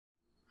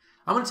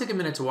I'm going to take a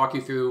minute to walk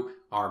you through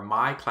our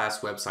My Class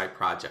website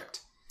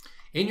project.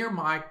 In your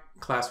My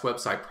Class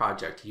website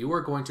project, you are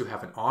going to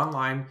have an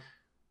online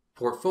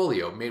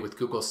portfolio made with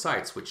Google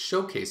Sites, which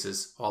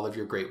showcases all of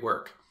your great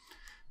work.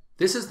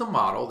 This is the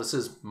model. This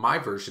is my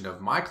version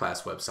of My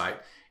Class website,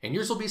 and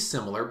yours will be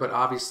similar, but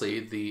obviously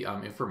the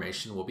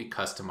information will be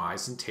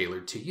customized and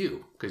tailored to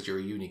you because you're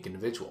a unique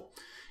individual.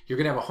 You're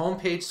going to have a home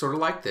page sort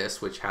of like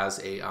this, which has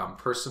a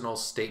personal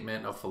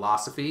statement of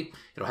philosophy.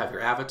 It'll have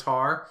your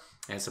avatar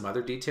and some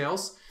other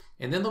details.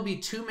 And then there'll be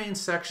two main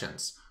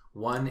sections.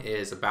 One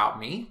is About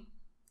Me,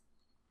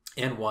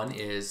 and one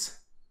is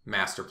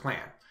Master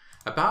Plan.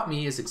 About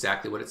Me is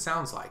exactly what it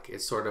sounds like.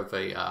 It's sort of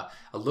a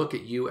look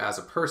at you as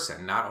a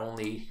person, not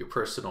only your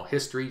personal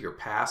history, your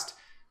past,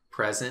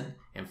 present,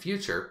 and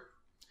future,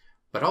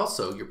 but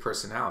also your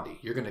personality.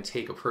 You're going to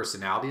take a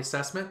personality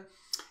assessment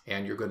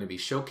and you're going to be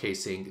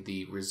showcasing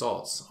the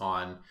results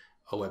on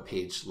a web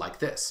page like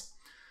this.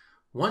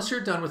 Once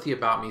you're done with the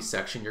About Me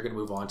section, you're going to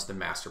move on to the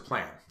Master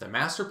Plan. The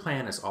Master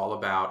Plan is all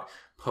about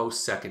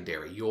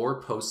post-secondary,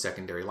 your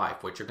post-secondary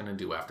life, what you're going to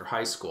do after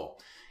high school.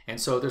 And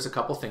so there's a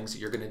couple things that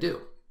you're going to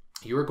do.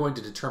 You are going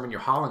to determine your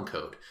Holland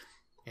code,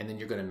 and then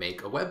you're going to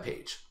make a web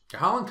page. Your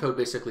Holland code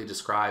basically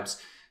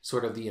describes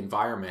sort of the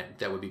environment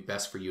that would be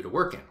best for you to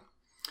work in.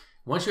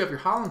 Once you have your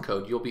Holland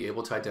code, you'll be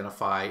able to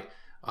identify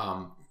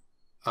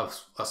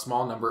a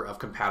small number of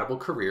compatible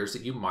careers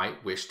that you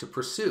might wish to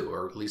pursue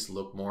or at least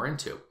look more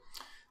into.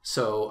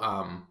 So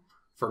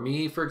for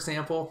me, for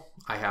example,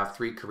 I have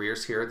 3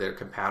 careers here that are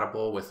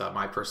compatible with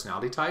my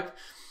personality type.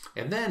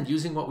 And then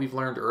using what we've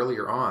learned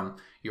earlier on,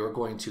 you're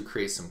going to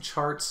create some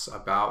charts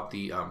about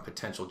the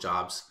potential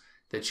jobs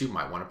that you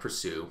might want to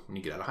pursue when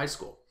you get out of high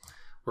school.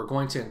 We're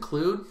going to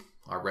include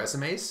our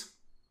resumes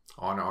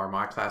on our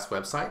My Class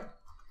website.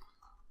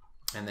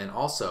 And then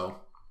also,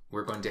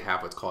 we're going to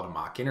have what's called a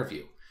mock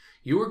interview.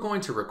 You are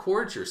going to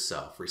record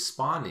yourself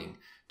responding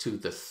to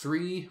the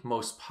 3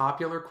 most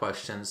popular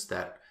questions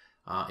that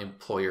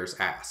employers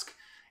ask.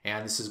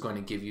 And this is going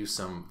to give you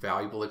some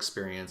valuable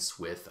experience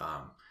with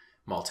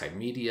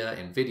multimedia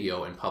and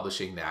video and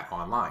publishing that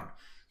online.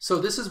 So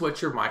this is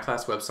what your My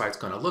Class website is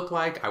going to look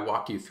like. I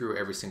walk you through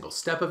every single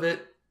step of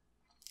it,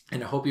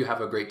 and I hope you have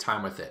a great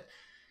time with it.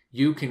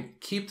 You can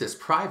keep this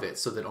private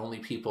so that only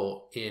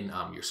people in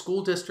your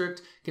school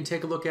district can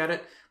take a look at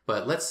it.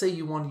 But let's say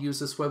you want to use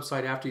this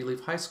website after you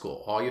leave high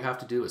school. All you have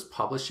to do is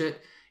publish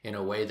it in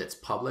a way that's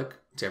public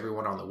to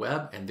everyone on the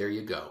web, and there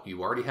you go.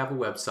 You already have a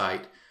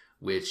website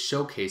which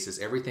showcases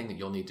everything that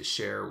you'll need to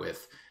share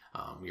with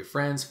your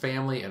friends,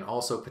 family, and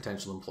also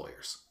potential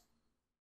employers.